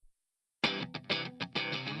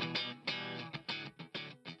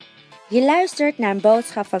Je luistert naar een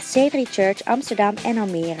boodschap van C3 Church Amsterdam en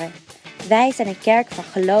Almere. Wij zijn een kerk van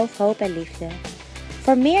geloof, hoop en liefde.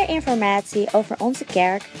 Voor meer informatie over onze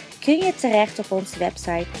kerk kun je terecht op onze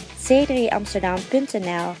website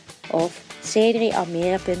c3amsterdam.nl of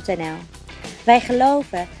c3almere.nl. Wij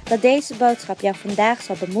geloven dat deze boodschap jou vandaag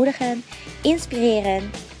zal bemoedigen,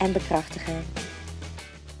 inspireren en bekrachtigen.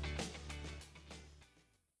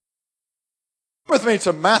 With me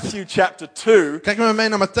to Matthew chapter 2. Kijk met me mee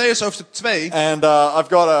naar Mattheüs hoofdstuk 2. And I've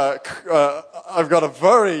got a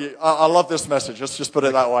very, I love this message, let's just put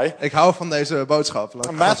it that way. Ik hou van deze boodschap, laat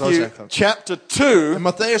ik het zo Matthew zeggen. chapter 2. In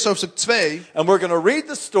Mattheüs hoofdstuk 2. And we're going to read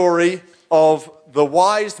the story of the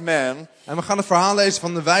wise men. En we gaan het verhaal lezen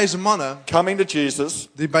van de wijze mannen Coming to Jesus.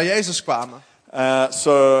 die bij Jezus kwamen.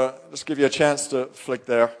 So let's give you a chance to flick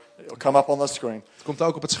there. It'll come up on the screen. Het komt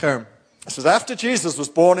ook op het scherm. It says, after Jesus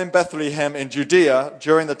was born in Bethlehem in Judea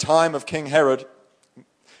during the time of King Herod,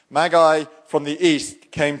 Magi from the east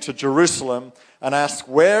came to Jerusalem and asked,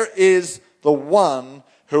 where is the one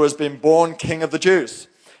who has been born King of the Jews?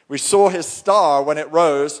 We saw his star when it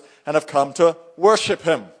rose and have come to worship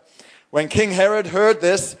him. When King Herod heard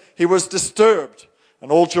this, he was disturbed,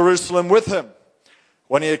 and all Jerusalem with him.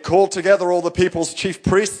 When he had called together all the people's chief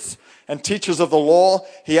priests and teachers of the law,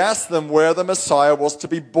 he asked them where the Messiah was to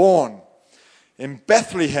be born. In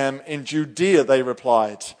Bethlehem in Judea, they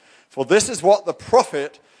replied, for this is what the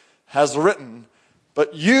prophet has written.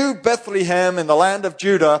 But you, Bethlehem, in the land of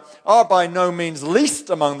Judah, are by no means least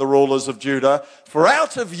among the rulers of Judah, for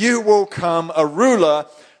out of you will come a ruler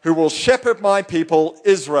who will shepherd my people,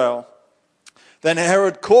 Israel. Then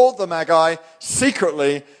Herod called the Magi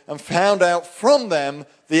secretly and found out from them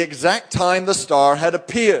the exact time the star had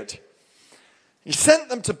appeared. He sent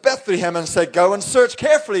them to Bethlehem and said, go and search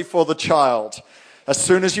carefully for the child. As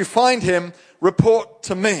soon as you find him, report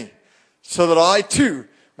to me, so that I too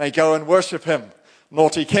may go and worship him.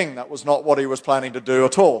 Naughty king, that was not what he was planning to do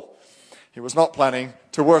at all. He was not planning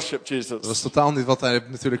to worship Jesus. Dat was totaal niet wat hij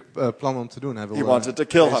natuurlijk plan om te doen. Hij He wanted to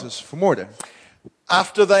kill him. Jezus vermoorden.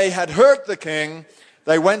 After they had heard the king,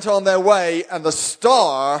 they went on their way, and the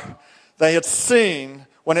star they had seen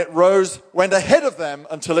when it rose went ahead of them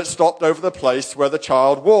until it stopped over the place where the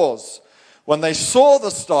child was. When they saw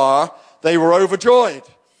the star, they were overjoyed.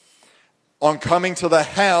 On coming to the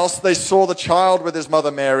house, they saw the child with his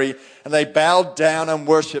mother Mary, and they bowed down and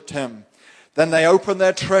worshipped him. Then they opened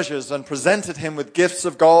their treasures and presented him with gifts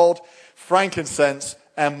of gold, frankincense,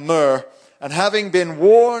 and myrrh. And having been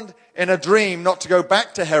warned in a dream not to go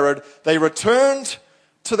back to Herod, they returned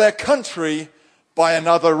to their country by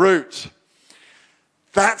another route.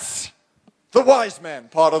 That's the wise men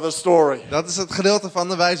part of the story. Dat is het gedeelte van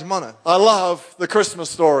de wijze mannen. I love the Christmas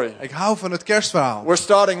story. Ik hou van het kerstverhaal. We're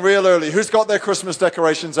starting real early. Who's got their Christmas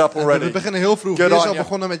decorations up already? We beginnen heel vroeg. Good Wie is on al you.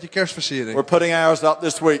 begonnen met je kerstversiering? We're putting ours up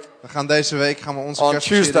this week. We gaan deze week onze On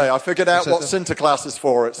kerstversiering Tuesday, I figured out what zetten. Sinterklaas is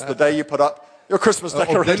for. It's the day you put up your Christmas Op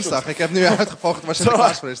decorations. dinsdag. Ik heb nu uitgevolgd waar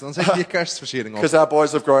Sinterklaas voor is. Dan zet je je kerstversiering op. Because our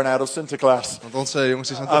boys have grown out of Sinterklaas. Want onze jongens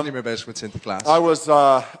die zijn toch niet meer bezig met Sinterklaas.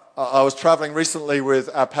 I was traveling recently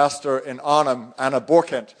with our pastor in Arnhem, Anna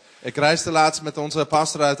Borkent. Ik reisde laatst met onze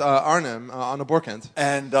pastor uit Arnhem, Anne Borkent.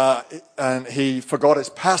 And he forgot his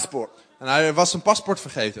passport. En hij was zijn paspoort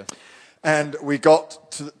vergeten. And we got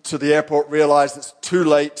to the airport, realized it's too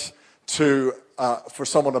late for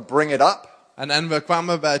someone to bring it up. En we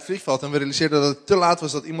kwamen bij het vliegveld en we realiseerden dat het te laat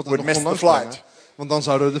was dat iemand het We'd nog kon missed the langsbrengen. flight. Want dan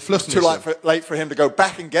zouden we de vlucht Too missen. late for him to go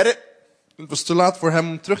back and get it. Het was te laat voor hem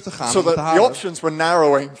om terug te gaan. So om het te that the halen. options were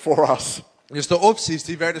narrowing for us. Dus de opties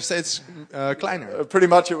die werden steeds kleiner. Pretty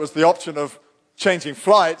much it was the option of changing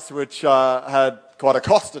flights, which had quite a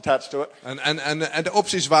cost attached to it. En de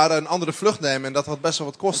opties waren een andere vlucht nemen en dat had best wel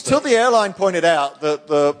wat kosten. Until the airline pointed out that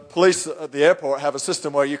the police at the airport have a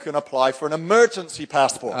system where you can apply for an emergency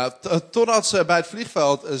passport. Totdat ze bij het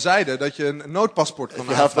vliegveld zeiden dat je een noodpaspoort kon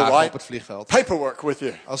You have the aanvragen op het right vliegveld. paperwork with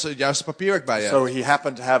you. Als ze het juiste papierwerk bij je So hebt. he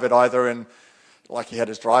happened to have it either in, like he had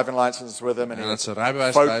his driving license with him, and En he dat zijn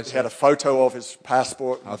rijbewijs bij he zich. had a photo of his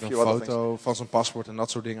passport Hij and a had few een other things. foto van zijn paspoort en dat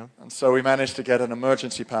soort dingen. And so we managed to get an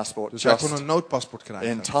emergency passport Dus hij just kon een noodpaspoort in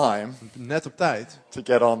krijgen. time Net op tijd to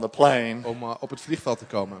get on the plane. om op het vliegveld te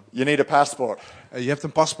komen. You need a passport Je hebt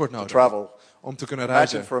een paspoort to nodig travel. om te kunnen Imagine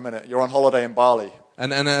reizen. for a minute, you're on holiday in Bali.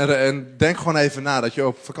 En denk gewoon even na dat je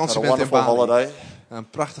op Had vakantie a bent in wonderful Bali. holiday. Een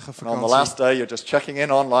prachtige And on the vakantie. last day, you're just checking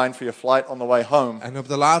in online for your flight on the way home. En op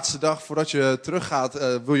de laatste dag voordat je teruggaat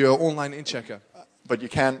wil je online inchecken. But you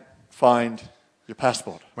can't find your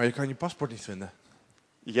passport. Maar je kan je paspoort niet vinden.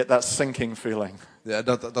 You get that sinking feeling. Ja,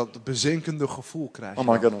 dat bezinkende gevoel krijg je. Oh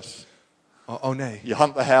my dan. goodness. Oh nee. You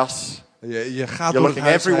hunt the house. Je gaat You're door het looking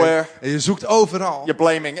huis heen everywhere. en je zoekt overal. You're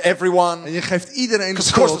blaming everyone. En je geeft iedereen de Because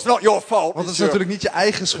of course it's schuld. not your fault. Want het It's is your, natuurlijk niet je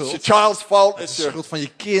eigen it's your schuld. child's fault. Het It's is de your schuld van je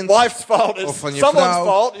kind. wife's fault. It's Of van je someone's vrouw.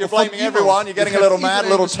 fault. You're Of van blaming iemand. everyone. You're Je getting a geeft little mad, a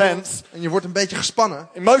iedereen little de schuld. tense. En je wordt een beetje gespannen.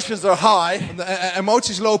 Emotions are high. En de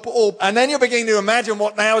emoties lopen op. And then you begin to imagine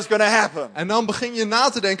what now is going to happen. En dan begin je na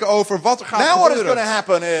te denken over wat er gaat Now what is going to gebeuren.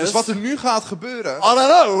 happen Dus is, wat er nu gaat gebeuren. I don't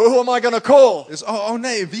know, who am I going to call? Is, oh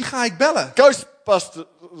nee, wie ga ik bellen? Ghostbusters,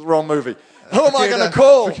 wrong movie. Who am I going to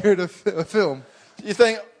call? Verkeerde film. You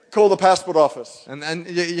think, call the passport office. En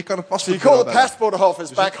je kan het So you call paspoortbureau the bellen. passport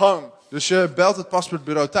office back home. Dus je belt het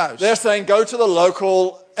paspoortbureau thuis. They're saying, go to the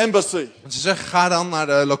local embassy. En ze zeggen, ga dan naar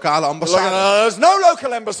de lokale You're looking, ambassade. there's no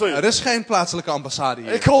local embassy. Er is geen plaatselijke ambassade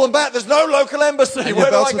You hier. call them back, there's no local embassy. En je Where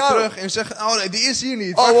do belt I ze go? terug en je zegt, oh nee, die is hier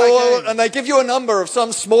niet. Oh, Waar ga ik well, heen? and they give you a number of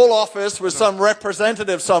some small office with some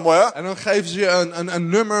representative somewhere. En dan geven ze je een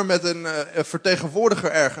nummer met een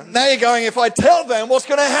vertegenwoordiger ergens. Now you're going, if I tell them, what's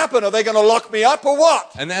going to happen? Are they going to lock me up or what?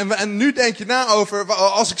 En nu denk je na over,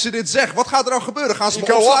 als ik ze dit zeg, wat gaat er dan gebeuren? Gaan ze You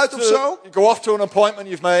me go, opsluiten of zo? you go off to an appointment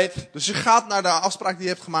you've made. Dus je gaat naar de afspraak die je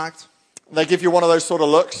hebt gemaakt. They give you one of those sort of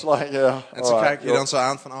looks, like, yeah, En ze all right, kijken je dan zo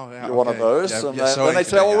aan van, oh ja, you're one of oké. those. Ja, And ja, zo then they eentje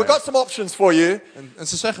say, well, ben we've jij. got some options for you. En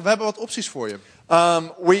ze zeggen, we hebben wat opties voor je.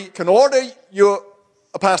 We can order you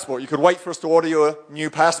a passport. You could wait for us to order you a new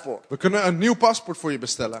passport. We kunnen een nieuw paspoort voor je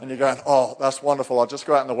bestellen. And you're going, oh, that's wonderful. I'll just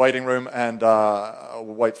go out in the waiting room and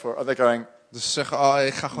I'll wait for... Are they going, Dus ze zeggen, oh,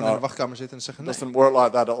 ik ga gewoon in de wachtkamer zitten. En ze zeggen, it nee, doesn't work like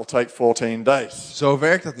that. It'll take 14 days. zo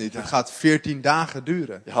werkt dat niet. Het gaat 14 dagen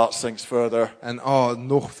duren. Your heart sinks further. En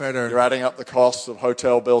nog verder. You're adding up the costs of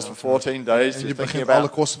hotel bills for 14 days. En You're je thinking begint alle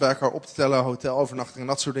about, kosten bij elkaar op te tellen. Hotelovernachting en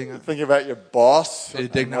dat soort dingen. thinking about your boss. En je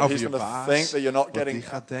And denkt nou what over he's je going to baas. think that you're not Wat die getting...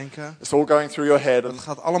 gaat denken. It's all going through your head. Dat And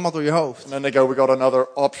gaat allemaal door je hoofd. then they go, we got another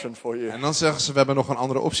option for you. En dan zeggen ze, we hebben nog een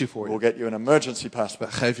andere optie voor We'll je. get you an emergency We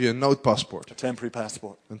passport. geven je een noodpaspoort. A temporary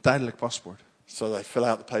passport. Een tijdelijk paspoort. So they fill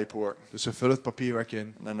out the paperwork. Dus ze vullen het papierwerk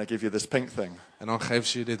in. And then they give you this pink thing. En dan geven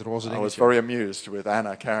ze je dit roze I was dingetje. very amused with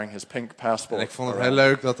Anna carrying his pink passport. En ik vond het around. heel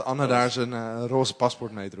leuk dat Anne daar zijn roze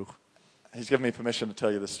paspoort meedroeg. He's given me permission to tell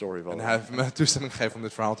you this story. By En the hij way. heeft me toestemming gegeven om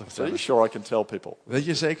dit verhaal te So are you vertellen. sure I can tell people? Weet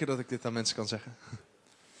je zeker dat ik dit aan mensen kan zeggen?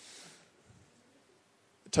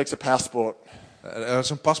 It takes a passport Er is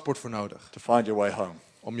een paspoort voor nodig to find your way home.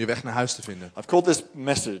 om je weg naar huis te vinden. I've called this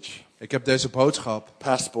message Ik heb deze boodschap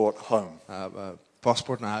Passport Home.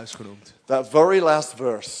 paspoort naar huis genoemd. That very last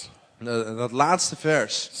verse Dat laatste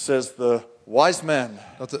vers, says the wise men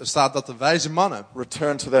dat er staat dat de wijze mannen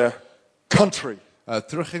returned to their country.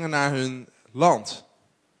 teruggingen naar hun land.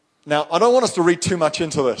 Now, I don't want us to read too much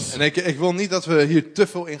into this, En ik wil niet dat we hier te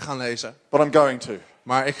veel in gaan lezen, but I'm going to.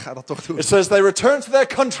 maar ik ga dat toch doen. It says they returned to their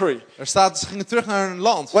country. Er staat, ze gingen terug naar hun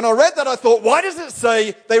land. When I read that, I thought, why does it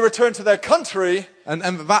say they returned to their country? En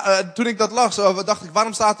toen ik dat las, dacht ik,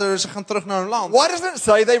 waarom staat er, ze gaan terug naar hun land? Why doesn't it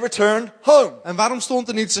say they returned home? En waarom stond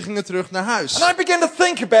er niet, ze gingen terug naar huis? And I began to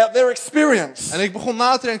think about their experience. En ik begon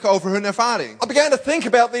na te denken over hun ervaring. I began to think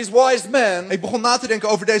about these wise men Ik begon na te denken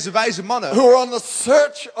over deze wijze mannen. who were on the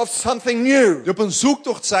search of something new. Die op een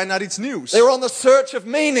zoektocht zijn naar iets nieuws. They were on the search of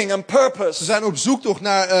meaning and Ze purpose. zijn op zoektocht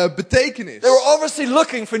naar betekenis. They were obviously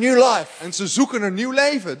looking for new life. En ze zoeken een nieuw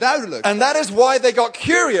leven, duidelijk. And that is why they got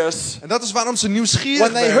curious En dat is waarom ze nieuwsgierig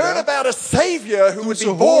when they heard werden. about a savior who Toen would ze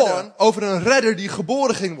be born. hoorden over een redder die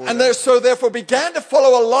geboren ging And worden. they so therefore began to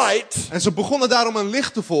follow a light En ze begonnen daarom een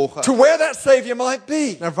licht te volgen. to where that savior might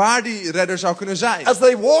be. Naar waar die redder zou kunnen zijn. As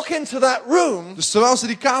they walk into that room Dus terwijl ze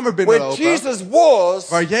die kamer where binnenlopen, Jesus was,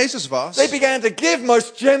 waar Jezus was, they began to give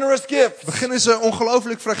most generous gifts. beginnen ze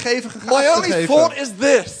ongelooflijk vrijgevige My gaven te only thought geven.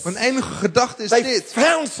 is this. Mijn enige gedachte is They dit.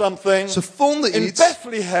 found something Ze vonden in iets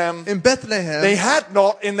Bethlehem in they Bethlehem had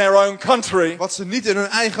not in their own country. wat ze niet in hun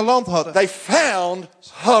eigen land hadden. They found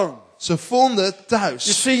home. Ze vonden You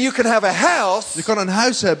thuis. see, you can have a house, Je kan een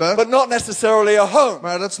huis hebben, but not necessarily a home.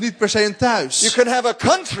 maar dat is niet per se een You thuis. can have a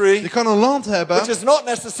country, Je kan een land which hebben, is not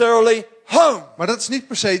necessarily home. maar dat is niet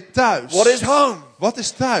per se thuis. What is home? Wat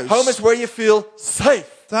is thuis? Home is where you feel safe.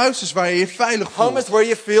 Thuis is waar je je veilig Home is voelt. where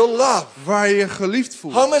you feel love. Waar je je geliefd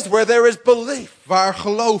voelt. Home is where there is belief Waar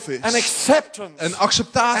geloof is. and acceptance En and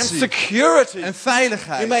acceptatie. security. En You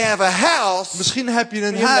veiligheid. may have a house, Misschien heb je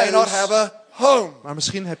een you may not huis, have a home. maar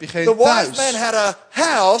misschien heb je The geen wise thuis. men had a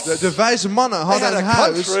house, De wijze mannen hadden had een a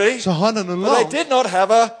huis, country, ze hadden een but they land, did not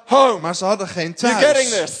have a home. maar ze hadden geen You're getting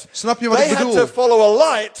thuis. this? Snap je wat They ik had to bedoel? follow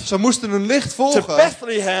a light Ze moesten een licht to volgen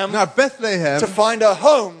Bethlehem naar to Bethlehem find a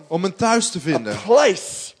home, om een thuis te a vinden. place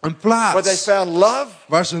Een where they plaats found love,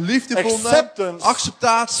 waar ze liefde vonden, acceptance,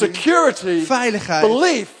 acceptatie, security, veiligheid,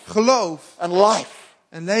 belief, geloof and life.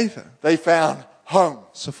 en leven. They found home.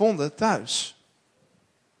 Ze vonden thuis.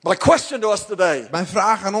 My question to us today Mijn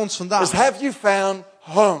vraag aan ons vandaag is, have you found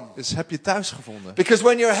home? is, heb je thuis gevonden? Because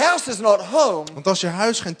when your house is not home, Want als je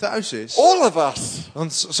huis geen thuis is, all of us,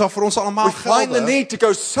 dan zal voor ons allemaal we find the gelden need to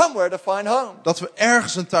go somewhere to find home. dat we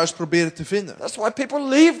ergens een thuis proberen te vinden. That's why people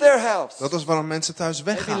leave their house. Dat is waarom mensen thuis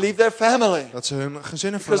Maybe weggaan. leave their family. Dat ze hun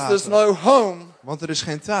gezinnen Because there's verlaten. no home. Want er is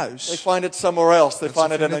geen They thuis. find it somewhere else. They En ze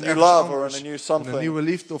find it in vinden a het new ergens love or in anders. a new In een something. nieuwe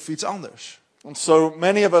liefde of iets anders. And so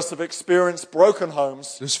many of us have experienced broken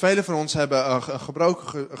homes Dus velen van ons hebben een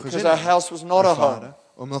gebroken because gezin our house was not a home. ervaren.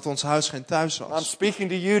 Omdat ons huis geen thuis I'm was. speaking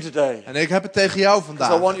to you today En ik heb het tegen jou because I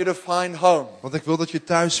vandaag. want you to find home. Want ik wil dat je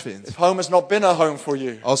thuis vindt. If home has not been a home for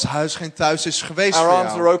you, Als huis geen thuis is geweest our voor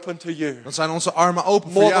arms are jou, open to you. dan zijn onze armen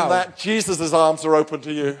open voor More than jou. that, Jesus' arms are open to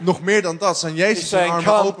you. Nog meer dan dat zijn He's Jezus' saying, armen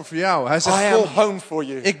 "Come, open voor jou. Hij I zegt, am kom, home for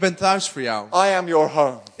you. ik ben thuis voor jou. I am your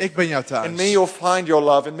home. Ik ben jouw In thuis. me you'll find your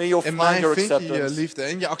love. In me you'll In find mij your vind je je acceptance. liefde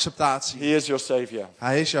en je acceptatie. He is your Savior.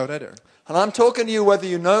 Hij is jouw redder. And I'm talking to you whether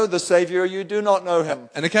you know the Savior or you do not know Him.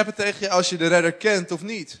 En ik heb het tegen je als je de redder kent of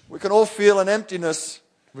niet. We can all feel an emptiness,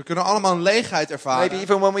 We kunnen allemaal een leegheid maybe ervaren.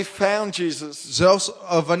 even when we found Jesus, Zelfs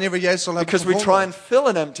wanneer we Jezus al hebben because we try gevonden. and fill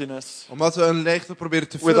an emptiness Omdat we een leegte proberen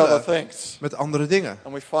te with other vullen things. met andere dingen.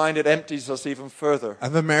 And we find it empties us even further.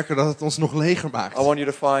 En we merken dat het ons nog leger maakt. I want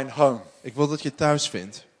you to find home. Ik wil dat je thuis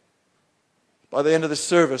vindt. By the end of this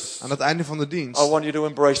service, Aan het einde van de I dienst want you to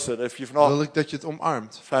embrace it if you've wil not ik dat je het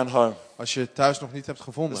omarmt. found home. Als je het thuis nog niet hebt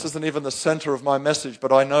gevonden. This isn't even the center of my message,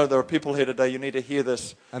 but I know there are people here today, you need to hear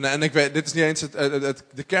this. En ik weet, dit is niet eens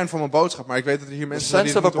de kern van mijn boodschap, maar ik weet dat er hier The mensen zijn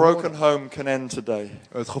die sense het of a moeten broken horen. home can end today.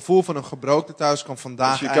 Het gevoel van een gebroken thuis kan As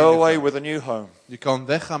vandaag you go away eindigen. with a new home, Je kan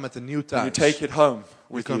weggaan met een nieuw and you thuis. take it home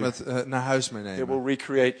Je with kan you. het naar huis It meenemen. will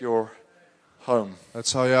recreate your home. Het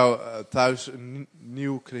zal jou thuis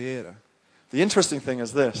nieuw creëren. The interesting thing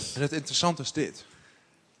is this. En het interessante is dit.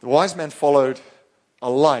 The wise men followed a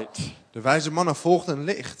light, De wijze mannen volgden een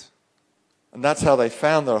licht. and that's how they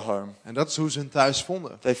found their home. En dat is hoe ze hun thuis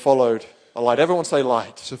vonden. They followed a light. Everyone say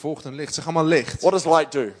light. Ze volgden een licht. Zeg allemaal licht. What does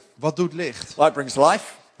light do? Wat doet licht? Light brings life.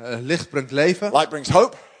 Licht brengt leven. Light brings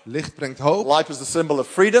hope. Licht brengt hoop. Life is the symbol of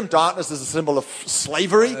freedom. Darkness is a symbol of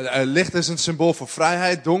slavery. Licht is een symbool voor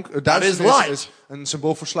vrijheid. That is Duisternis light. is een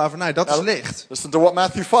symbool voor slavernij. Dat is Now, licht. listen to what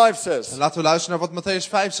Matthew 5 says En laten we luisteren naar wat Matthäus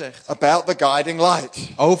 5 zegt. about the guiding light,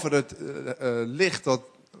 Over het licht dat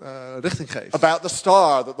richting geeft. about the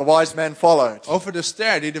star that the wise men followed. Over de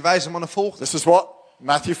ster die de wijze mannen volgden. This is what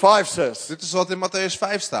Matthew 5 says Dit is wat in Matthäus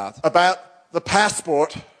 5 staat. about the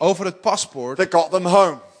passport Over het paspoort that got them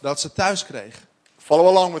home. dat ze thuis kreeg. Follow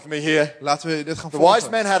along with me here. Laten we dit gaan The wise volgen.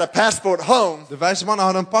 men had a passport home De wijze mannen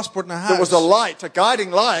hadden een paspoort naar that huis. was a light, a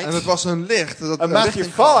guiding En het light. was een licht dat And een Matthew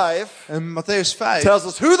richting gaf. 5 En Matthäus 5, tells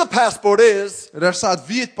us who the passport is. daar staat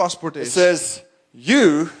wie het paspoort It is. says,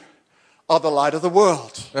 you are the light of the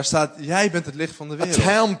world. Daar staat, jij bent het licht van de A wereld.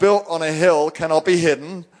 town built on a hill cannot be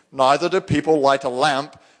hidden. Neither do people light a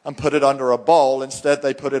lamp and put it under a bowl. Instead,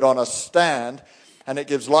 they put it on a stand, and it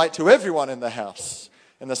gives light to everyone in the house.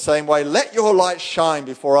 In the same way, let your light shine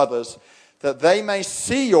before others, that they may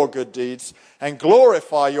see your good deeds and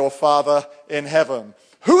glorify your Father in heaven.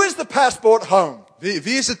 Who is the passport home?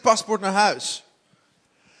 Wie is het paspoort naar huis?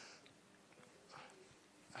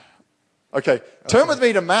 Okay, turn with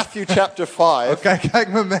me to Matthew chapter 5 Oké, kijk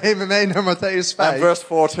mee naar Matthäus 5. and verse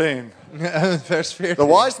 14. Vers 14. The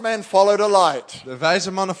wise men followed a light, De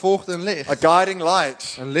wijze mannen volgden een licht. a guiding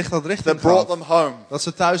light Een licht dat that richting brought gaf. them home. Dat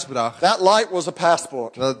ze thuis bracht. That light was a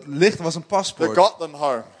passport Dat licht was een that paspoort. got them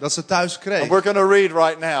home. Dat ze thuis And kreeg. we're going to read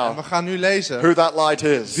right En we now gaan nu lezen who that light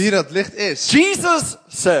is. wie dat licht is. Jesus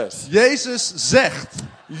says, Jezus zegt,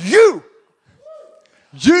 you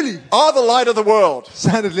jullie are the light of the world.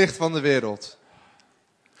 zijn het licht van de wereld.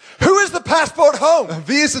 Who is the passport home?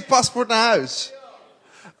 Wie is het paspoort naar huis?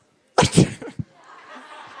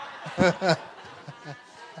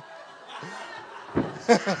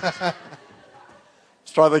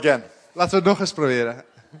 Let's try that again. Laten we het nog eens proberen.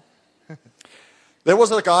 There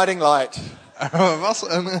was a guiding light. Er was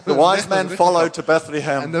een The wise men followed to En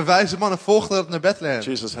Bethlehem. de wijze mannen volgden dat naar Bethlehem.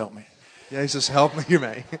 Jesus, help me. Jezus, help me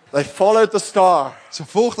hiermee. They followed the star. Ze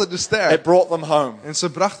volgden de It ster. brought them home. En ze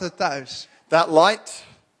brachten het thuis. That light,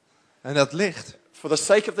 En dat licht. for the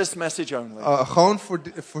sake of this message only, Gewoon voor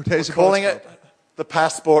deze calling it boodschap. the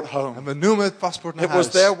passport En home. we noemen het paspoort naar It was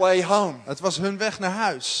huis. their way home. Het was hun weg naar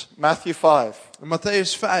huis. Matthew 5. In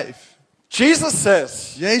Matthäus 5. Jesus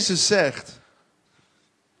says Jezus zegt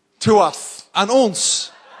to us, aan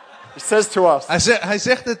ons. he says to us, Hij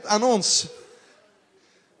zegt het aan ons.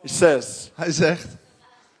 he says, Hij zegt,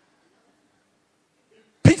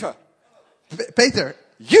 Peter, Peter,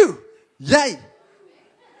 you, jij,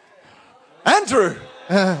 Andrew,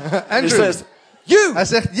 He Andrew. says, you. Hij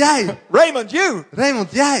zegt, jij. Raymond, you.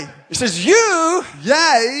 Raymond, jij. He says, you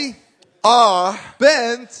Jij are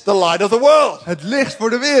bent the light of the world. het licht voor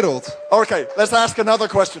de wereld. Okay, let's ask another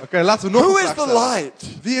question. Oké, laten we nog Who een is vraag the stellen. light?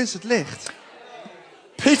 Wie is het licht?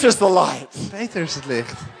 Peter's the light. Peter is het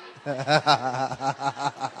licht.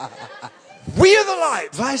 We are the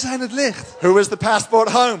light. Wij zijn het licht. Who is the passport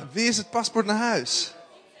home? Wie is het paspoort naar huis?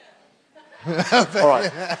 All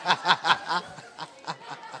right.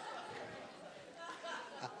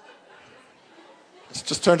 Let's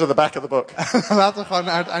just turn to the back of the book. Laten we gewoon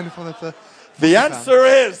naar het einde van The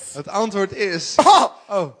answer is, het antwoord is...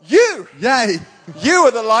 oh, you. Jij. You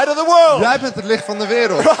are the light of the world. Jij bent het licht van de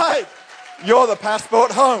wereld. Right. You're the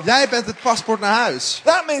passport home. Jij bent het paspoort naar huis.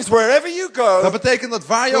 That means wherever you go, Dat betekent dat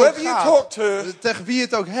waar je ook whoever you talk gaat, to, tegen wie je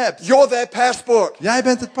het ook hebt, you're their passport. jij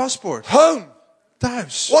bent het paspoort. Home.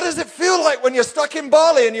 Thuis. What does it feel like when you're stuck in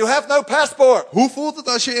Bali and you have no passport? Hoe voelt het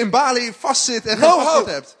als je in Bali vastzit en No geen paspoort hope.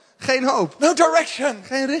 hebt? Geen hoop. No direction.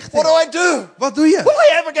 Geen richting. What do I do? Wat doe je? Will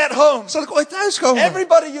I ever get home? Zal ik ooit thuiskomen?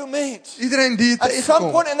 Everybody you meet, Iedereen die je at some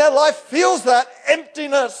tegenkomt. point in their life, feels that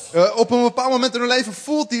emptiness. Op een bepaald moment in hun leven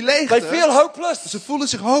voelt die They leegte. feel hopeless. Ze voelen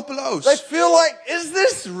zich hopeloos. They feel like, is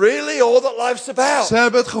this really all that life's about? Ze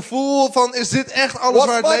hebben het gevoel van, is dit echt alles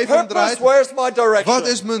waar What's het my leven om purpose? draait? Where's my direction? Wat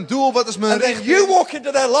is mijn doel? Wat is mijn And then you richting? walk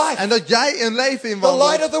into their life, En dat jij een leven the inwandelt.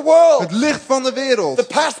 light of the world, Het licht van de wereld. the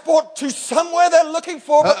passport to somewhere they're looking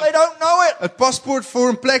for, but they don't know it. Het paspoort voor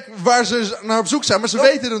een plek waar ze naar op zoek zijn, maar ze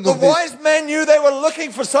weten het The nog niet. wise men knew they were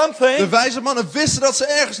looking for De something, wijze mannen wisten dat ze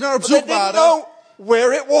ergens naar op but they zoek didn't waren. know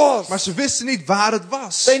where it was. Maar ze wisten niet waar het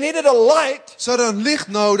was. They needed a light Ze hadden een licht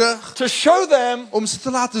nodig to show them. om ze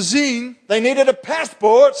te laten zien. They needed a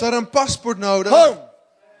passport Ze hadden een paspoort nodig home.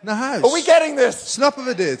 naar huis. Are we getting this? Snappen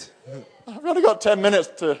we dit? I've only got 10 minutes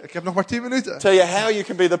to Ik heb nog maar 10 minuten tell you how you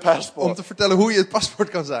can be the om passport. te vertellen hoe je het paspoort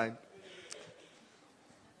kan zijn.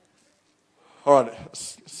 All right.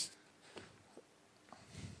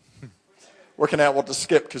 Working out what to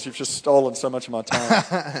skip because you've just stolen so much of my time.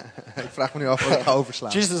 Ik vraag me nu af wat ik ga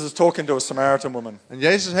overslaan. Jesus is talking to a Samaritan woman. En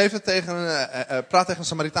Jezus heeft het praat tegen een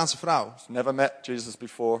Samaritaanse vrouw. She's never met Jesus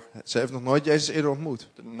before. Ze heeft nog nooit Jezus eerder ontmoet.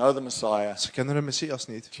 Didn't know the Messiah. Ze kende de Messias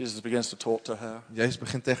niet. Jesus begins to talk to her. Jezus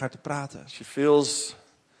begint tegen haar te praten. She feels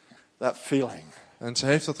that feeling. En ze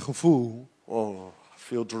heeft dat gevoel. Oh, I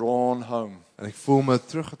feel drawn home. En ik voel me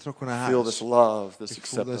teruggetrokken naar I feel huis. this love, this Ik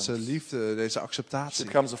voel deze acceptance. liefde, deze She acceptatie.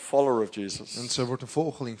 becomes a follower of En Jesus. ze wordt een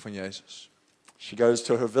volgeling van Jezus. She goes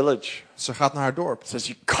to her village. Ze gaat naar haar dorp. Says,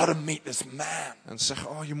 you gotta meet this man. En ze zegt,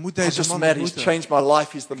 oh, je moet I deze just man met. He's ontmoeten. changed my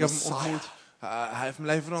life. He's the Ik heb hem Messiah. ontmoet. Hij heeft mijn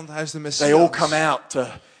leven veranderd. Hij is de They all Messias. come out to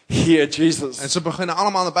hear Jesus. En ze beginnen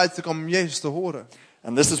allemaal naar buiten te komen om Jezus te horen.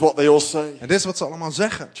 And this is what they all say. En dit is wat ze allemaal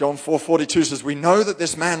zeggen. John 4:42 says, we know that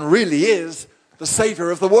this man really is the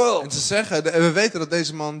savior of the world. En ze zeggen, we weten dat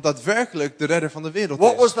deze man daadwerkelijk de redder van de wereld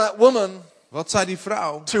What is. was that woman Wat zei die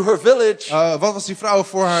vrouw? to her village? Wat was die vrouw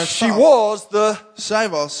voor haar She stad? was the Zij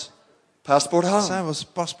was passport home. het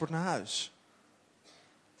paspoort naar huis.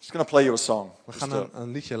 Just going to play you a song. We Just gaan to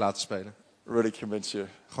een liedje laten spelen. really convince you.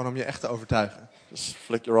 Gewoon om je echt te overtuigen. Just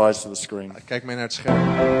flick your eyes to the screen. Kijk mee naar het scherm.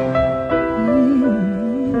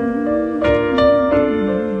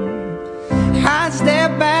 I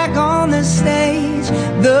step back on the stage,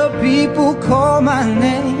 the people call my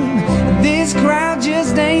name. This crowd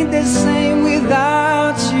just ain't the same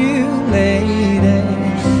without you, lady.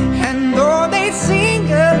 And though they sing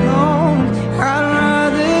along, I'd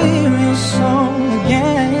rather hear your song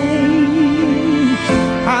again.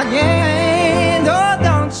 Again, oh,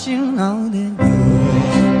 don't you know that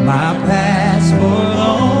you're my passport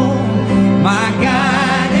home, my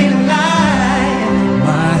guiding light,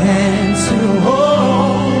 my hand to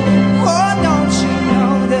hold. Oh, don't you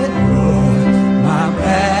know that you're my passport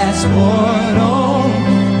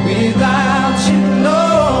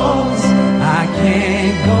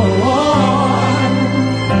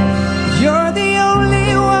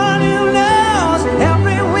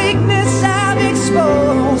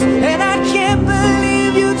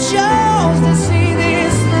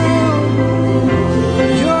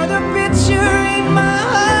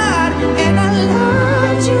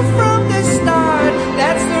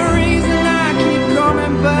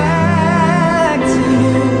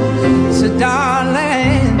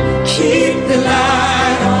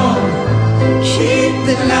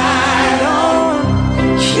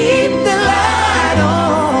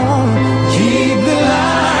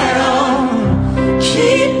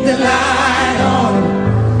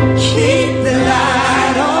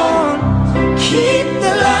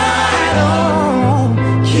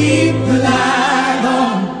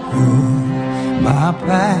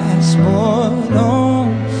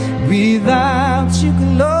Without you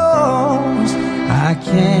close, I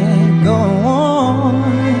can't go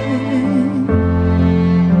on.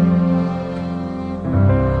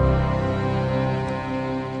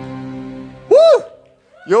 Woo!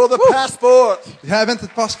 You're the passport. Jij bent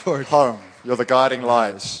het paspoort. Home. You're the guiding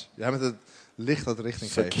light. Jij bent het licht dat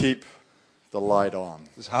richting So geeft. keep the light on.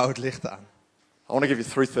 Dus hou het licht aan. I want to give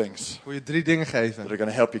you 3 things Ik wil je 3 dingen that geven are going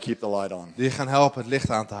to help you keep the light on. die je gaan helpen het licht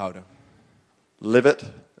aan te houden. Live it,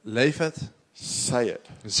 Leef het, say it,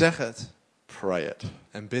 zeg het pray it.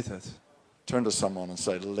 en bid het. Turn to someone and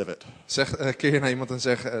say, live it. Keer naar iemand en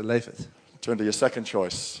zeg, leef het. Turn to your second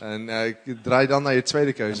choice En draai dan naar je tweede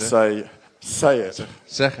and keuze. say it.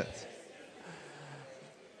 Zeg het.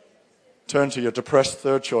 Turn to your depressed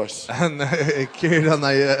third choice En keer dan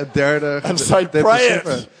naar je derde and say, pray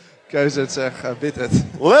depressieve it. keuze en zeg, bid het.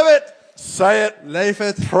 Live it, say it, Leef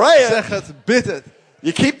het, Pray it. zeg het, bid het.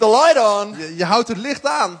 you keep the light on Je houdt het licht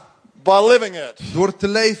aan by living it. door het te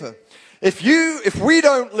leven. If we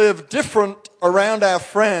don't live different around our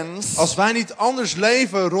friends, Als wij niet anders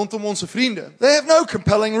leven rondom onze vrienden, they have no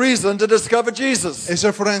compelling reason to discover Jesus. is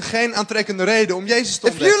er voor hen geen aantrekkende reden om Jezus te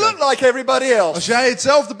If you ontdekken. look like everybody Als else, jij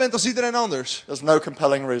hetzelfde bent als iedereen anders, there's no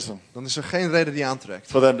compelling reason dan is er geen reden die aantrekt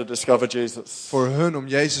for them to discover Jesus. voor hun om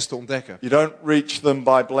Jezus te ontdekken. You don't reach them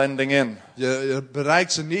by blending in. Je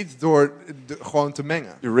bereikt ze niet door gewoon te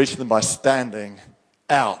mengen. You reach them by standing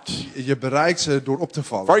out. Je bereikt ze door op te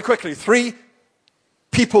vallen. Very quickly, 3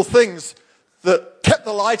 people, things that kept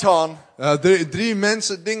the light on 3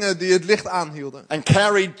 mensen, dingen die het licht aanhielden. and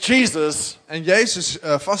carried Jesus, En Jezus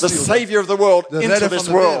the vasthielden. Savior of the world, De into redder this van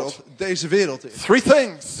de world. wereld, deze wereld in. 3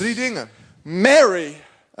 things. 3 dingen. Mary,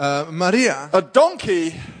 Maria, a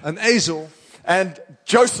donkey, een ezel and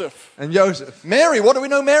Joseph. en Jozef. Mary, what do we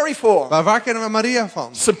know Mary for? Maar waar kennen we Maria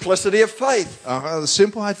van? Simplicity of faith. De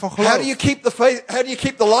simpelheid van How do geloof. you keep the faith? How do you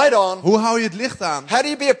keep the light on? Hoe hou je het licht aan? How do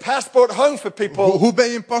you be a passport home for people? Hoe ben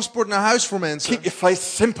je een paspoort naar huis voor mensen? Keep your faith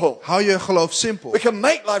simple. Hou je geloof simpel. We can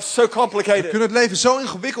make life so We complicated. kunnen het leven zo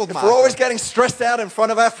ingewikkeld If we're always maken. getting stressed out in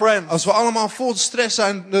front of our friends, Als we allemaal vol stress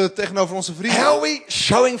zijn tegenover onze how are vrienden. we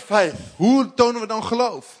showing faith Hoe tonen we dan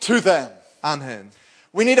geloof to them? aan hen?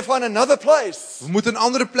 We need to find another place We moeten een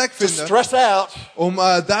andere plek to vinden stress out, om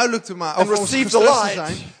duidelijk te maken, And of ons receive the gestrest te light.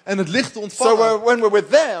 zijn en het licht te so ontvangen. when we're with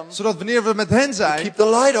them, Zodat wanneer we met hen zijn, keep the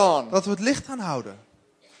light on. dat we het licht aanhouden.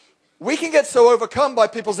 We can get so overcome by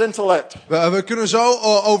people's intellect. We kunnen zo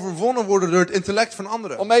overwonnen worden door het intellect van Or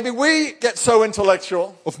anderen. maybe we get so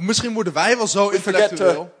intellectual, Of misschien worden wij wel zo we forget to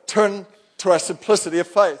intellectueel turn to our simplicity of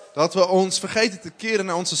faith. dat we ons vergeten te keren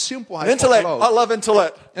naar onze simpelheid van Intellect, I geloof. love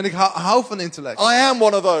intellect. En ik hou van intellect. I am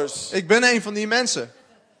one of those. Ik ben een van die mensen.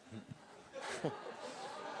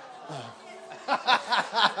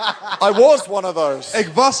 I was one of those. Ik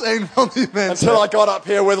was een van die mensen. Until I got up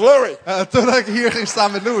here with Louis. Totdat ik hier ging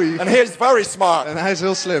staan met Louis. And he's very smart. En hij is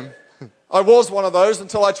heel slim. I was one of those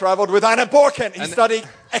until I traveled with Anna Borkent. He studied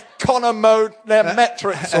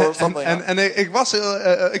econometrics or something. En ik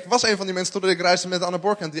was een van die mensen totdat ik reisde met Anna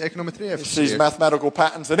Borkent die econometrie heeft He sees gestudeerd. mathematical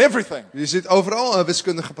patterns in everything. Je ziet overal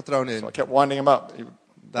wiskundige patronen in. I kept winding him up.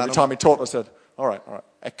 Every time he taught, I said, all right.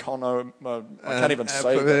 I can't even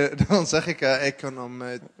say that. Dan zeg ik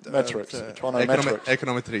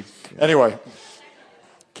econometrie. Anyway,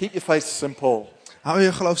 keep your faith simple. Hou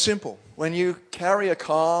je geloof simpel. When you carry a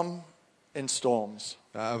calm in storms,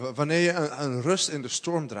 Wanneer je een rust in de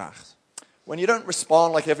storm draagt. when you don't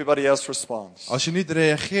respond like everybody else responds. Als je niet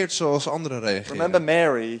reageert zoals anderen Remember reageren.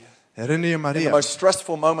 Mary, Herinner je in the Maria. most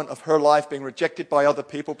stressful moment of her life, being rejected by other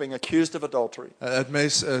people, being accused of adultery. Het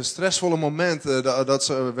meest stressvolle moment dat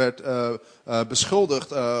ze werd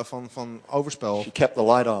beschuldigd van overspel. She kept the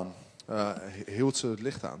light on. Hield ze het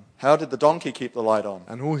licht aan. How did the donkey keep the light on?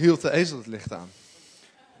 En hoe hield de ezel het licht aan?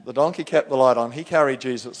 The donkey kept the light on. He carried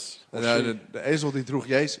Jesus. Or she. De ezel die droeg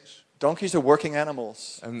Jezus. Donkeys are working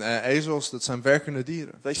animals. En ezels, dat zijn werkende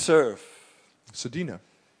dieren. They serve. Ze dienen.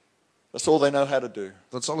 That's all they know how to do.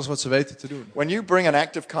 Dat is alles wat ze weten te doen. When you bring an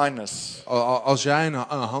act of kindness, Als jij een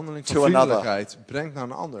handeling van To another. vriendelijkheid brengt naar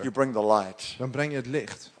een ander, you bring the light. dan breng je het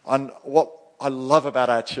licht. And what I love about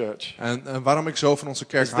our church En waarom ik zo van onze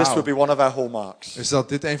kerk is this would hou, be one of our hallmarks. is dat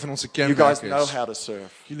dit een van onze You guys kenmerken know is. how to serve.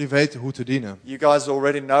 Jullie weten hoe te dienen. You guys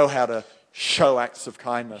already know how to show acts of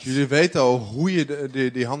kindness. Jullie weten al hoe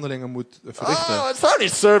je die handelingen moet verrichten. Oh, it's only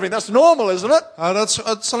serving. That's normal, isn't it?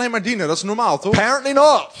 Het is alleen maar dienen, dat is normaal, toch? Apparently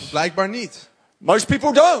not. Blijkbaar niet. Most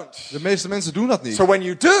people don't. De meeste mensen doen dat niet. So when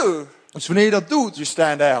you do, Dus wanneer je dat doet, you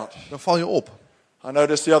stand out. dan val je op. I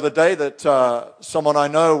noticed the other day that someone I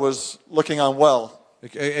know was looking unwell.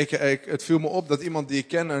 Het viel me op dat iemand die ik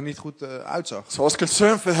ken er niet goed uitzag. So I was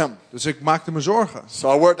concerned for him. Dus ik maakte me zorgen.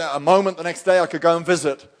 So I worked out a moment the next day I could go and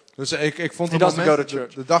visit. Dus ik vond He het doesn't go moment, to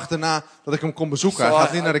church. de dag daarna, dat ik hem kon bezoeken. So Hij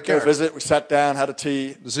gaat niet naar de I go kerk. visit. We sat down, had a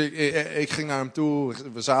tea. Dus ik ging naar hem toe,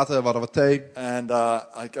 we zaten, we hadden wat thee. And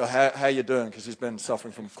I go, how you doing? Because he's been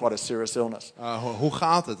suffering from quite a serious illness. Hoe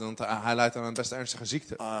gaat het? Want hij lijdt aan een best ernstige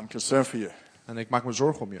ziekte. I'm concerned for you. En ik maak me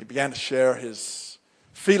zorgen om je. He began to share his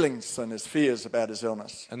feelings and his fears about his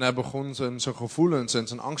illness. En hij begon zijn gevoelens en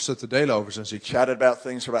zijn angsten te delen over zijn ziekte. Chatted about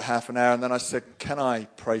things for about half an hour. And then I said, can I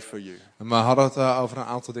pray for you? En we hadden het over een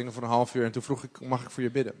aantal dingen voor een half uur. En toen vroeg ik, mag ik voor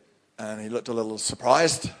je bidden? And he looked a little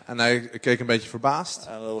surprised En hij keek een beetje verbaasd.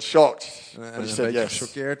 and a little shocked. En But he een said beetje yes.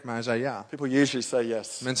 gechoqueerd, maar hij zei ja. People usually say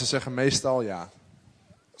yes. Mensen zeggen meestal ja.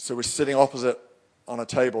 So we're sitting opposite on a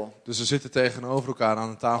table. Dus we zitten tegenover elkaar aan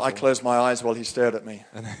een tafel. I closed my eyes while he stared at me.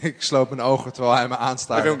 En ik sloot mijn ogen terwijl hij me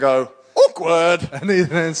aanstaarde. Everyone go, awkward. En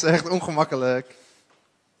iedereen zegt ongemakkelijk.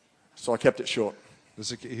 So I kept it short.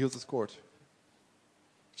 Dus ik hield het kort.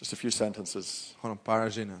 Just a few sentences. Gewoon een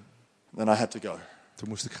paar zinnen. Then I had to go. Toen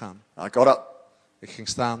moest ik gaan. I got up. Ik ging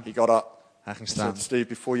staan. He got up. Hij ging He staan. said, Steve,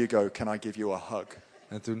 before you go, can I give you a hug?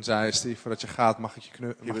 En toen zei Steve, voordat je gaat, mag ik je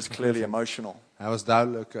knuffelen. He was clearly emotional. Hij was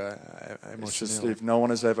duidelijk He said, emotioneel. Steve, no one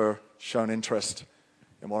has ever shown interest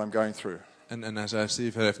in what I'm going through. En hij zei,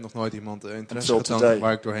 Steve, er heeft nog nooit iemand interesse Until getoond today.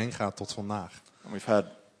 waar ik doorheen ga tot vandaag. And we've had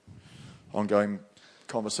ongoing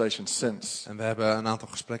conversations since. En we hebben een aantal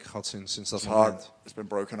gesprekken gehad sinds dat His heart moment. has been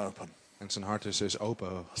broken open. En zijn hart is open.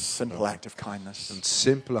 A simple act of kindness. Een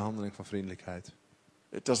simpele handeling van vriendelijkheid.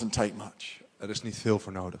 It doesn't take much. Er is niet veel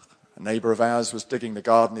voor nodig. A neighbor of ours was digging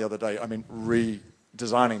the garden the other day. I mean,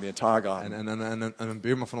 redesigning the entire garden. En een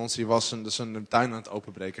buurman van ons die was zijn tuin aan het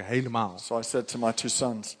openbreken, helemaal. So I said to my two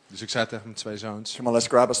sons, Dus ik zei tegen mijn twee zoons, come on, let's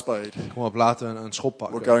grab a spade. kom op, laten we een schop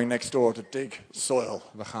We're pakken. going next door to dig soil.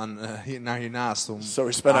 We gaan naar hiernaast om So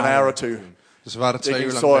we spent an aarde hour or te two doen. Dus we waren 2 uur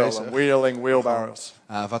digging lang soil bezig and wheeling wheelbarrows.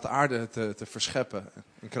 wat aarde te verscheppen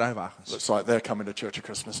in kruiwagens. Looks like they're coming to church at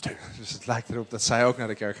Christmas too. Dus het lijkt erop dat zij ook naar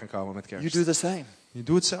de kerk gaan komen met kerst. You do the same. Je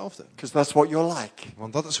doet hetzelfde. Because that's what you're like.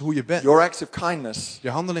 Want dat is hoe je bent. Your acts of kindness Je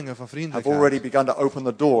handelingen van have vriendelijkheid already begun to open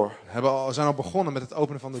the door zijn al begonnen met het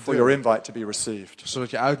openen van de for your deur. invite to be received. Zodat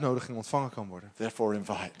je uitnodiging ontvangen kan worden. Therefore,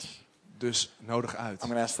 invite. Dus nodig uit. I'm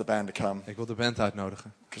going to ask the band to come Ik wil de band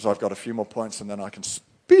uitnodigen. because I've got a few more points and then I can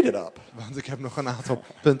speed it up. Want ik heb nog een aantal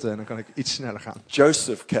punten en dan kan ik iets sneller gaan.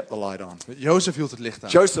 Joseph kept the light on. Jozef hield het licht aan.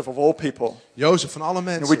 Joseph, of all people. Jozef van alle You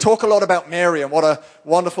know, mensen. we talk a lot about Mary and what a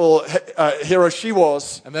wonderful hero she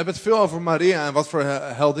was. En we hebben het veel over Maria en wat voor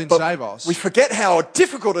heldin But zij was. we forget how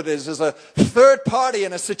difficult it is as a third party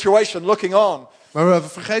in a situation looking on. Maar we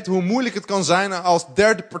vergeten hoe moeilijk het kan zijn als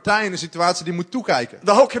derde partij in een situatie die moet toekijken.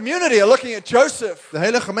 The whole community are looking at Joseph. De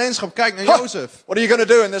hele gemeenschap kijkt naar Huh, Jozef. what are you going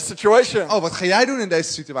to do in this situation? Oh, wat ga jij doen in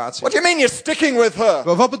deze situatie? What do you mean you're sticking with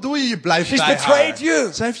her? Wat bedoel je blijft She's bij betrayed haar?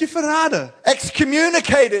 you. Zij heeft je verraden.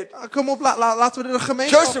 Excommunicated. Kom op, laten we de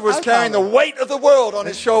gemeenschap Joseph was carrying the uithalen. weight of the world on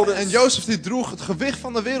his En shoulders Jozef die droeg het gewicht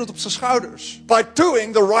van de wereld op zijn schouders. by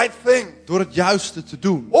doing the right thing. Door het juiste te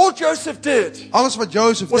doen. All Joseph did Alles wat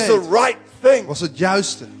Jozef was deed, the right thing. was het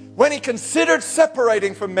juiste. When he considered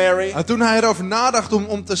separating from Mary, En toen hij erover nadacht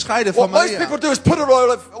om te scheiden what van most Maria. people do is put it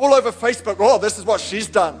all over Facebook. Oh, this is what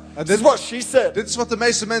she's done. This is what she said. Dit is wat de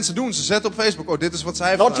meeste mensen doen. Ze zetten op Facebook, oh, dit is wat zij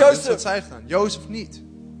heeft Not gedaan. Dit is Joseph. wat zij heeft gedaan. Jozef niet.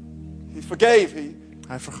 He forgave.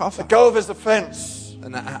 Hij vergaf haar. Let go of his offense.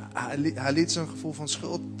 En hij liet zijn gevoel van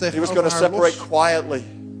schuld He was tegenover going to haar los. separate quietly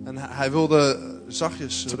En hij wilde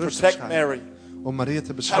zachtjes to rustig protect scheiden. Mary. Om Maria te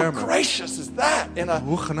How beschermen. gracious is that in a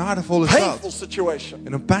Hoe genadevol is painful dat? situation?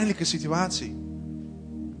 In een pijnlijke situatie.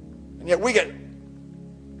 And yet we get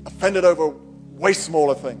offended over way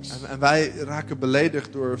smaller things. En wij raken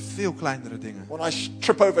beledigd door veel kleinere dingen. When I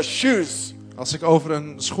trip over shoes Als ik over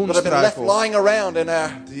een schoen that have been left struikel, lying around in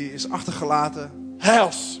our die is achtergelaten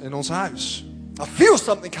house, in ons huis. I feel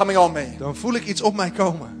something coming on me. Dan voel ik iets op mij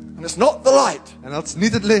komen. And it's not the light. En dat is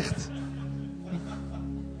niet het licht.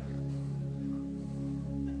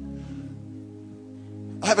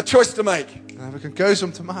 I have a choice to make. Dan heb ik een keuze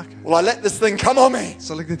om te maken. Will I let this thing come on me?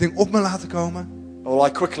 Zal ik dit ding op me laten komen? Or will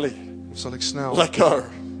I quickly Of zal ik snel let go?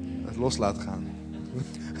 het los laten gaan?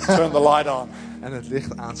 Turn the light on. En het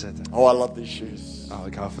licht aanzetten. Oh, I love these shoes. Oh,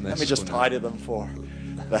 ik hou van Let me deze just schoenen. tidy them for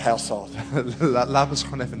the household. Laat me ze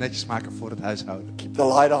gewoon even netjes maken voor het huishouden. Keep the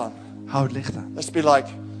light on. Hou het licht aan. Let's be like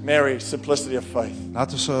Mary, simplicity of faith.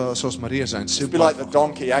 Laten we zoals Maria zijn, Let's be simpel. like the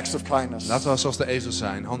donkey, acts of kindness. Laten we zoals de ezel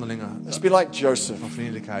zijn, handelingen Let's be like Joseph. van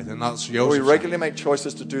vriendelijkheid. En als Where we Jozef zijn, regularly make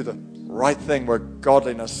choices to do the right thing, where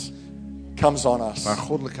godliness comes on us. waar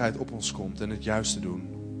goddelijkheid op ons komt en het juiste doen.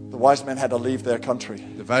 The wise men had to leave their country.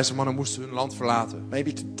 De wijze mannen moesten hun land verlaten.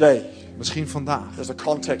 Maybe today Misschien vandaag there's a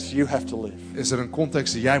context you have to live is er een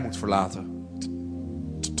context die jij moet verlaten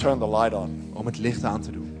to turn the light on. om het licht aan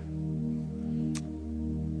te doen.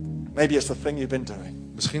 Maybe it's the thing you've been doing.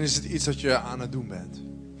 Misschien is het iets dat je aan het doen bent.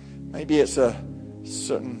 Maybe it's a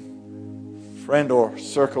certain friend or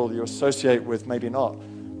circle you associate with, maybe not.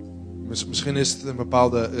 Misschien is het een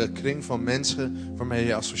bepaalde kring van mensen waarmee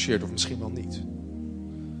je associeert, of misschien wel niet.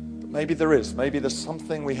 But maybe there is. Maybe there's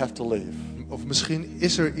something we have to leave Of misschien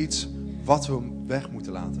is er iets wat we weg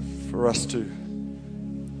moeten laten. for us to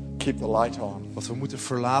keep the light on. Wat we moeten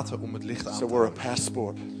verlaten om het licht aan So te we're a houden.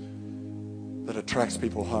 passport that attracts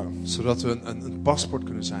people home. Zodat we een paspoort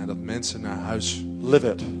kunnen zijn dat mensen naar huis Live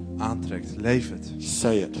it. aantrekt. Leef het.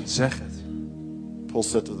 Say it. Zeg het. Paul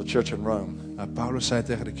said to the church in Rome, Paulus zei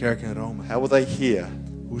tegen de kerk in Rome. how will they hear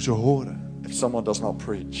Hoe ze horen. if someone does not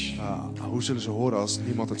preach? Hoe zullen ze horen als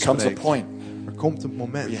niemand het There comes a spreekt? point Er komt een where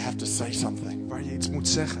moment you have to say something. waar je iets moet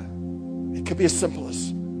zeggen. It could be as simple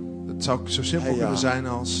as, Het zou zo simpel Hey, kunnen zijn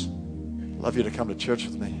als... love you to come to church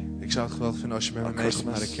with me. Ik zou het geweldig vinden als je met me On meegaat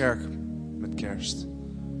naar de Christmas. kerk met kerst.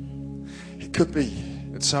 It could be,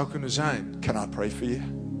 Het zou kunnen zijn. can I pray for you?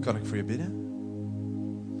 Kan ik voor je bidden?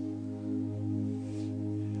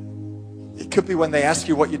 It could be when they ask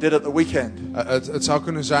you what you did at the weekend. Het zou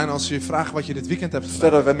kunnen zijn als ze je vragen wat je dit weekend hebt Instead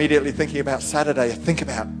gedaan. of immediately thinking about Saturday, think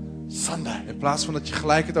about Sunday. In plaats van dat je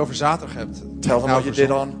gelijk het over zaterdag hebt. Tell them Nou, what you did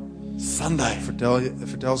voor on Sunday.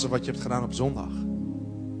 Vertel ze wat je hebt gedaan op zondag.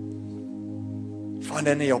 Find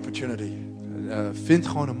any opportunity. Vind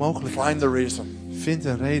gewoon een mogelijkheid. Find the reason. Vind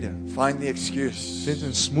een reden. Find the excuse. Vind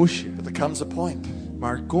een smoesje. But there comes a point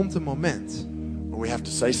Maar er komt een moment where we have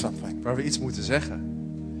to say something. waar we iets moeten zeggen.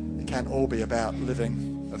 It can't all be about living.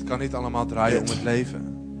 Het kan niet allemaal draaien om het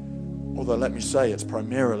leven. Although let me say it's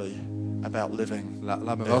primarily about living.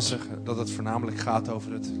 Laat me wel zeggen dat het voornamelijk gaat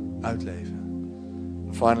over het uitleven.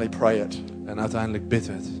 Finally pray it. En uiteindelijk bid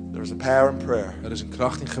het. There is a power in prayer Er is een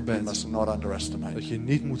kracht in you gebed must not underestimate. dat je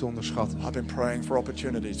niet moet onderschatten. I've been praying for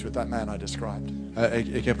opportunities with that man I described.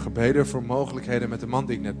 Ik heb gebeden voor mogelijkheden met de man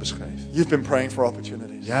die ik net beschreef. You've been praying for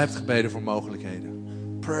opportunities. Jij hebt gebeden voor mogelijkheden.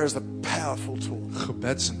 Prayer is a powerful tool.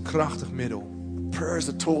 Gebed is een krachtig middel. Prayer is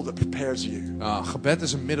a tool that prepares you. Gebed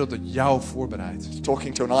is een middel dat jou voorbereidt. I was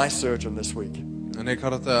talking to an eye surgeon this week, En ik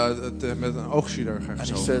had het met een oogchirurg and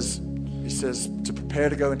he over. says to prepare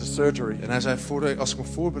to go into surgery, En hij zei, als ik me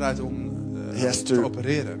voorbereid om He has te to-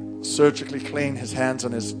 opereren, surgically clean his hands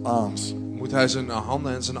and his arms moet hij zijn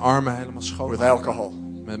handen en zijn armen helemaal schoon with houden. alcohol,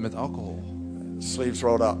 Met alcohol. sleeves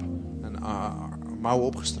rolled up. En mouwen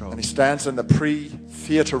And opgestroopt. he stands in the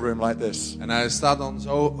pre-theater room like this, En hij staat dan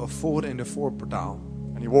zo voor in de voorportaal.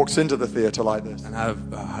 and he walks into the theater like this, En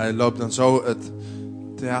hij loopt dan zo het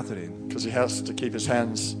theater in. because he has to keep his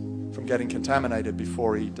hands from getting contaminated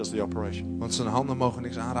before he does the operation. Want zijn handen mogen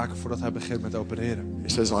niks aanraken voordat hij begint met opereren. He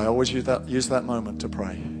says, I always use that moment to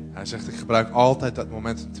pray. Hij zegt, ik gebruik altijd dat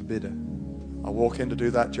moment om te bidden. I walk in to do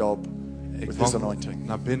that job Ik with his wandel anointing.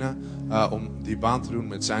 naar binnen om die baan te doen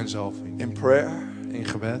met zijn zalving. In prayer, In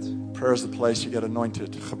gebed. prayer is the place you get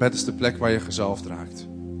anointed Gebed is de plek waar je gezalfd raakt.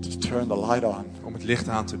 to turn the light on Om het licht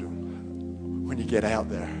aan te doen. when you get out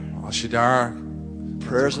there. Als je daar...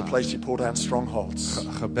 Prayer is the place you pull down strongholds,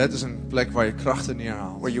 Gebed is een plek waar je krachten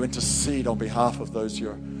neerhaalt. where you intercede on behalf of those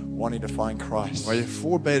you're wanting to find Christ. Waar je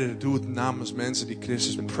voorbeden doet namens mensen die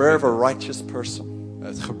Christus The moeten prayer of vinden. a righteous person,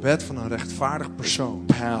 Het gebed van een rechtvaardig persoon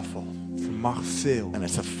powerful, vermag veel. and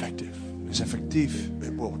it's effective. Het is effectief.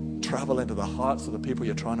 It will travel into the hearts of the people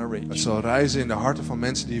you're trying to Het reach. zal reizen in de harten van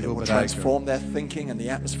mensen die je It wil will bereiken. transform their thinking and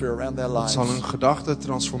the atmosphere around their Het lives zal hun gedachten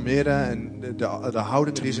transformeren en de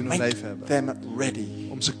houding die ze in hun leven make hebben. them ready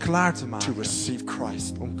Om ze klaar te to maken receive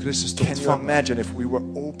Christ. om Christus te Can you ontvangen. imagine if we were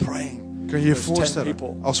all praying? Kun je je Those 10 voorstellen,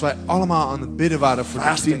 people als wij allemaal aan het bidden waren voor die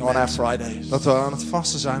fasting 10 on our mensen, Fridays. dat we aan het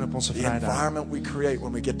vasten zijn op onze The vrijdag. environment we create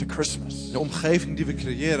when we get to Christmas De omgeving die we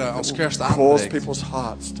creëren als kerst cause aanbreekt, people's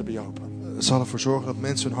hearts to be open. zal ervoor zorgen dat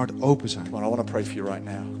mensen hun hart open zijn. Come on, I want to pray for you right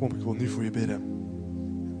now. Kom, ik wil nu voor je bidden.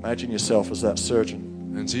 Imagine yourself as that surgeon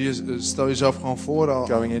En stel jezelf gewoon voor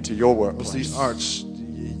going into your als die workplace. arts.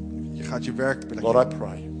 Je gaat je werkplek Lord, in. I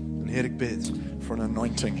pray En Heer, ik bid for an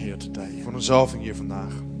anointing here today. voor een zalving hier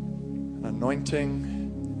vandaag. An anointing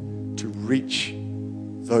to reach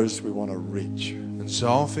those we want to reach. Een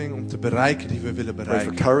zalving om te bereiken die we willen Pray for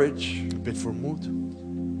bereiken. courage, Ik bid voor moed,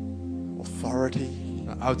 authority,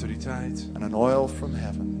 autoriteit and an oil from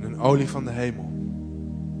heaven. en een olie van de hemel.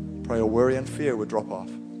 Pray all worry and fear would drop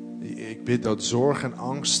off. Ik bid dat zorg en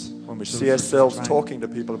angst. When we zullen see ourselves verdwijnen. talking to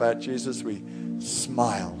people about Jesus, we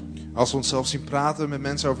smile. Als we onszelf zien praten met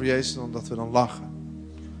mensen over Jezus, dan dat we dan lachen.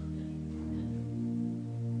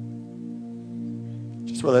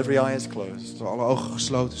 While every eye is closed. Terwijl alle ogen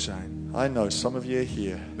gesloten zijn. I know some of you are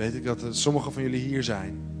here. Weet ik dat sommigen van jullie hier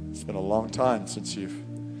zijn. It's been a long time since you've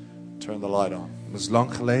turned the light on. Het is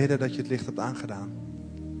lang geleden dat je het licht hebt aangedaan.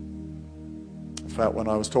 In fact, when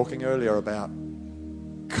I was talking earlier about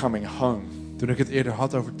coming home, Toen ik het eerder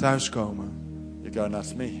had over thuiskomen. you're going,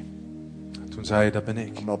 that's me. Toen zei je, dat ben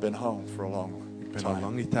ik. I've not been home for a long Ik ben al time.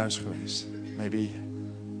 lang niet thuis geweest. Maybe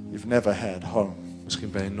you've never had home.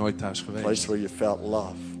 Misschien ben je nooit thuis A geweest. place where you felt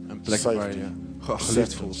love, Een plek waar safety, je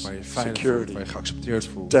geliefd voelt, waar je veilig voelt, security. waar je geaccepteerd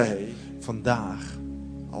voelt. Today, Vandaag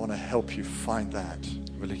I want to help you find that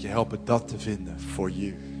wil ik je helpen dat te vinden for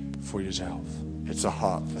you. voor jezelf. It's a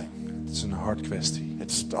heart thing. Het is een hartkwestie.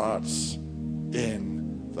 It starts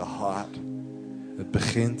in the heart. Het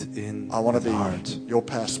begint in I want het to be hart. your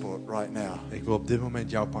passport right now Ik wil op dit moment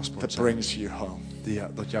jouw paspoort that zijn. brings you home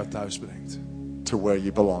Dat jou thuis brengt. to where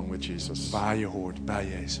you belong with Jesus. Waar je hoort, bij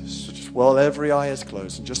Jezus. So just while every eye is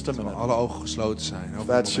closed, in just a Terwijl minute, alle ogen gesloten zijn. if Over een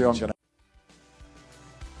that's you, I'm momentje. going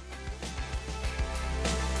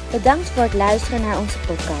to Bedankt voor het luisteren naar onze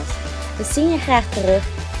podcast. We zien je graag terug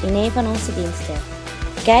in een van onze diensten.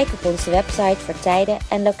 Kijk op onze website voor tijden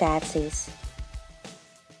en locaties.